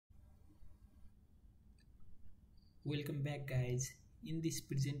Welcome back guys. In this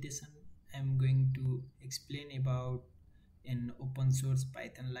presentation I'm going to explain about an open source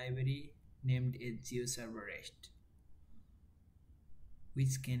Python library named as geoserver-rest,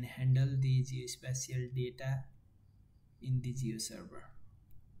 which can handle the geospatial data in the geoserver.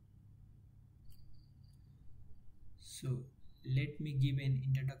 So let me give an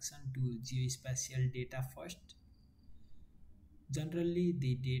introduction to geospatial data first. Generally,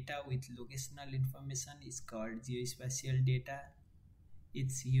 the data with locational information is called geospatial data.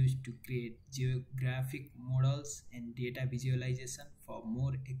 It's used to create geographic models and data visualization for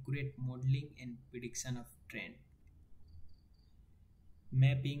more accurate modeling and prediction of trend.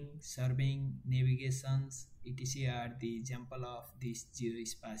 Mapping, surveying, navigations, etc. are the example of this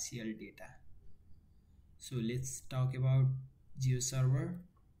geospatial data. So let's talk about GeoServer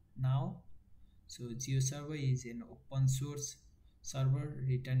now. So GeoServer is an open source server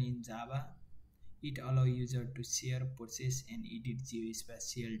written in Java. It allows users to share, process, and edit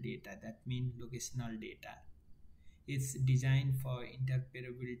geospatial data, that means locational data. It's designed for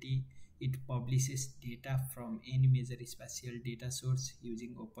interoperability. It publishes data from any major spatial data source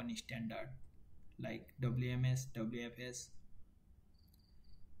using open standard like WMS, WFS.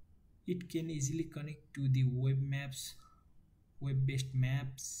 It can easily connect to the web-based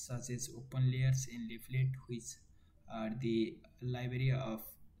maps such as OpenLayers and Leaflet, which are the library of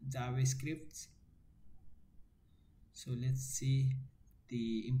JavaScript. So let's see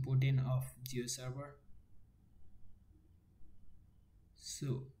the importance of GeoServer.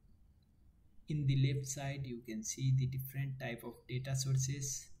 So in the left side you can see the different type of data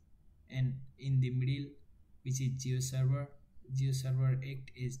sources, and in the middle, which is GeoServer. GeoServer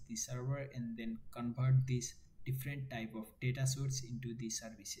act as the server and then convert these different type of data source into the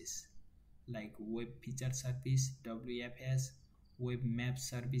services like web feature service WFS, web map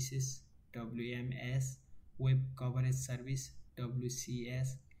services WMS, web coverage service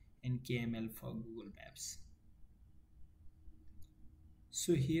WCS, and KML for Google Maps.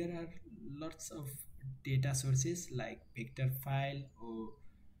 So here are lots of data sources like vector file, or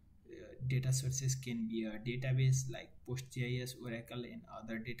data sources can be a database like PostGIS, Oracle, and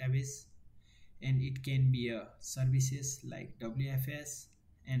other database, and it can be a services like WFS,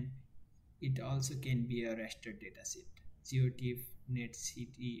 and it also can be a raster dataset, GeoTIFF,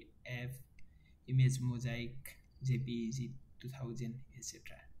 NetCTF, Image Mosaic, JPEG 2000,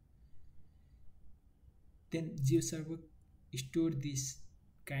 etc. Then GeoServer store this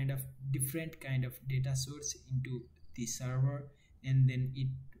different kind of data source into the server, and then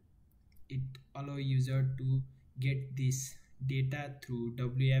it allow user to get this data through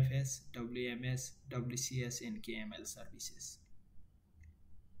WFS, WMS, WCS, and KML services.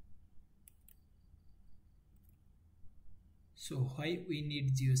 So why we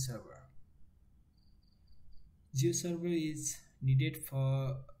need GeoServer? GeoServer is needed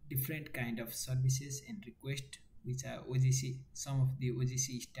for different kind of services and requests, which are OGC. Some of the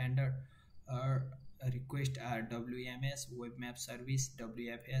OGC standard requests are WMS, Web Map Service,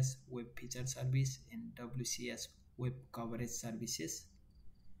 WFS, Web Feature Service, and WCS, Web Coverage Services.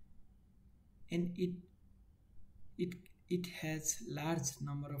 And it has large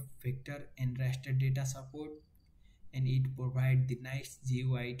number of vector and raster data support, and it provides the nice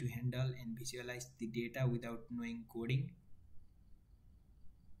GUI to handle and visualize the data without knowing coding.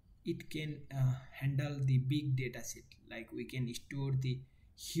 It can handle the big data set, like we can store the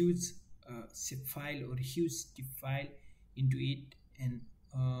huge zip file or huge zip file into it, and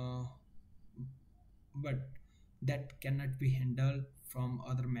but that cannot be handled from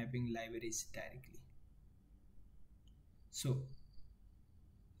other mapping libraries directly. So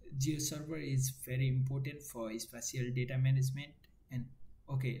GeoServer is very important for spatial data management. And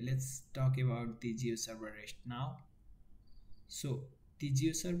okay, let's talk about the GeoServer-rest now. So the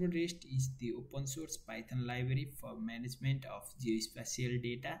GeoServer-rest is the open source Python library for management of geospatial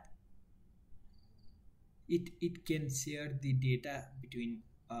data. It can share the data between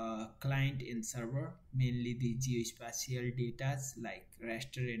client and server, mainly the geospatial data like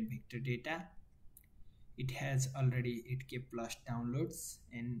raster and vector data. It has already 8K plus downloads,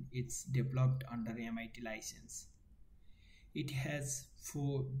 and it's developed under MIT license. It has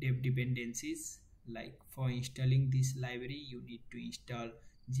 4 dev dependencies. Like for installing this library, you need to install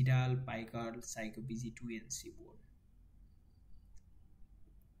GDAL, PyCurl, PsychoPG2, and Seaborn.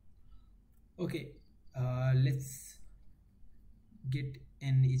 Okay, let's get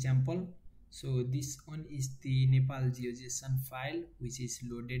an example. So this one is the Nepal GeoJSON file, which is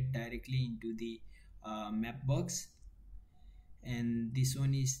loaded directly into the map box, and this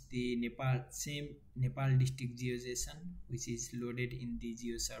one is the Nepal district GeoJSON, which is loaded in the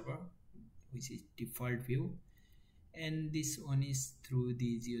GeoServer, which is default view. and this one is through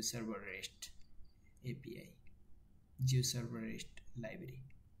the geoserver-rest API, geoserver-rest library.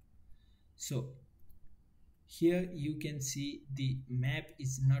 So here you can see the map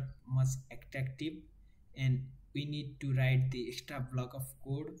is not much attractive, and we need to write the extra block of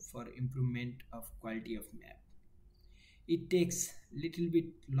code for improvement of quality of map. It takes little bit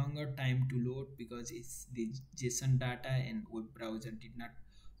longer time to load because it's the JSON data and web browser did not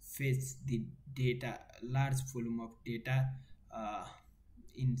fetch the data, large volume of data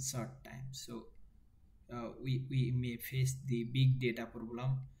in short time. So we may face the big data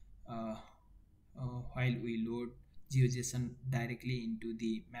problem while we load GeoJSON directly into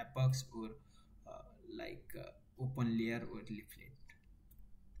the Mapbox or open layer or leaflet.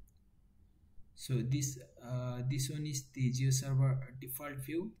 So this one is the GeoServer default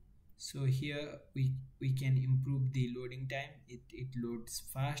view. So here we can improve the loading time. It loads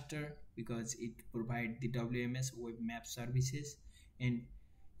faster because it provides the WMS web map services, and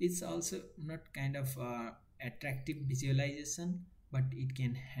it's also not kind of attractive visualization, but it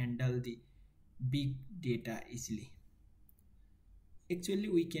can handle the big data easily. Actually,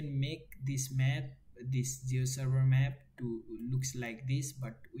 we can make this map, this GeoServer map, to looks like this,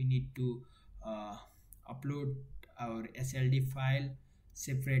 but we need to upload our SLD file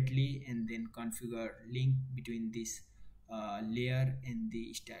separately and then configure link between this layer and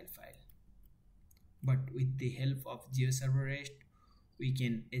the style file. But with the help of geoserver-rest, we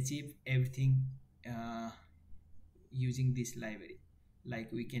can achieve everything using this library.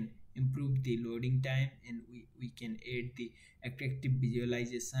 Like we can improve the loading time, and we can add the attractive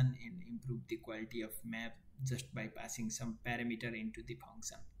visualization and improve the quality of map just by passing some parameter into the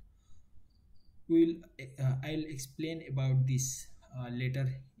function. I'll explain about this later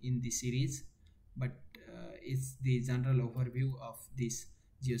in the series, but it's the general overview of this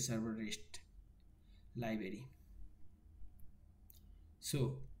geoserver-rest library.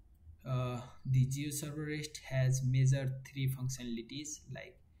 So the geoserver-rest has major three functionalities,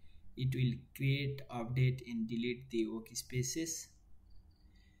 like it will create, update and delete the workspaces,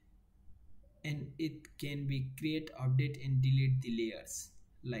 and it can be create, update and delete the layers.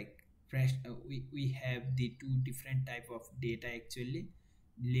 Like we have the two different type of data, actually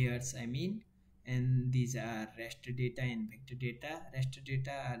layers I mean, and these are raster data and vector data. Raster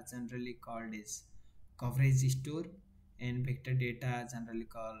data are generally called as coverage store, and vector data are generally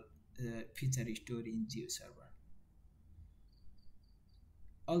called feature store in GeoServer.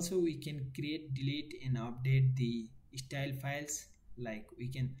 Also, we can create, delete and update the style files. Like we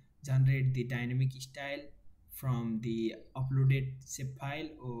can generate the dynamic style from the uploaded zip file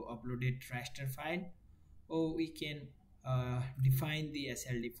or uploaded raster file, or we can define the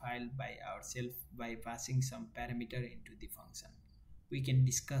SLD file by ourselves by passing some parameter into the function. We can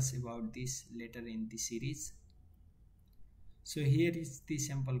discuss about this later in the series. So here is the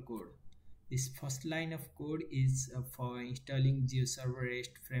sample code. This first line of code is for installing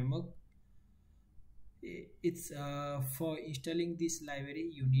GeoServer-rest framework. It's for installing this library,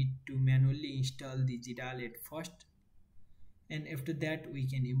 you need to manually install the GDAL at first, and after that we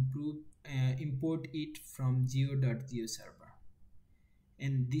can import it from geo.geoserver,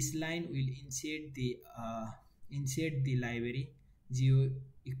 and this line will insert the library geo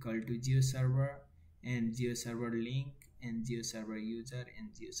equal to geoserver and geoserver link and geoserver user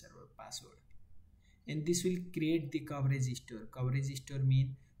and geoserver password, and this will create the coverage store. Coverage store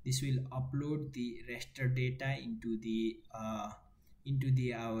means this will upload the raster data into the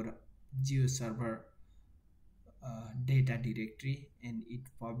our GeoServer data directory, and it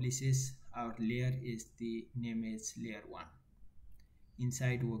publishes our layer is the name is layer 1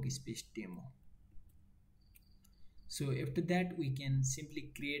 inside workspace demo. So after that we can simply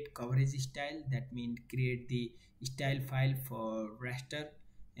create coverage style. That means create the style file for raster,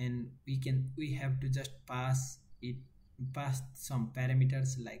 and we have to just pass some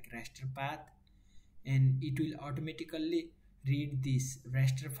parameters like raster path, and it will automatically read this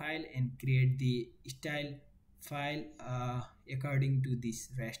raster file and create the style file according to this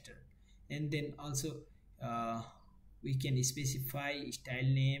raster. And then also we can specify style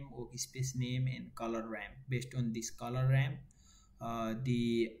name, workspace name and color ramp. Based on this color ramp,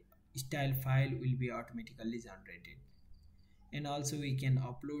 the style file will be automatically generated. And also we can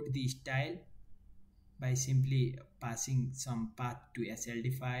upload the style by simply passing some path to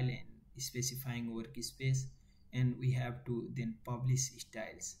SLD file and specifying workspace, and we have to then publish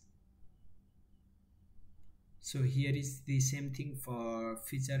styles. So here is the same thing for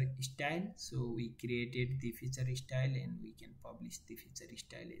feature style. So we created the feature style and we can publish the feature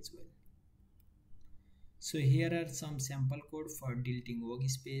style as well. So here are some sample code for deleting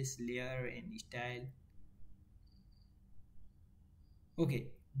workspace, layer and style. Okay,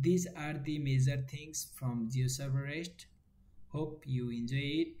 these are the major things from geoserver-rest. Hope you enjoy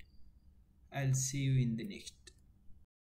it. I'll see you in the next.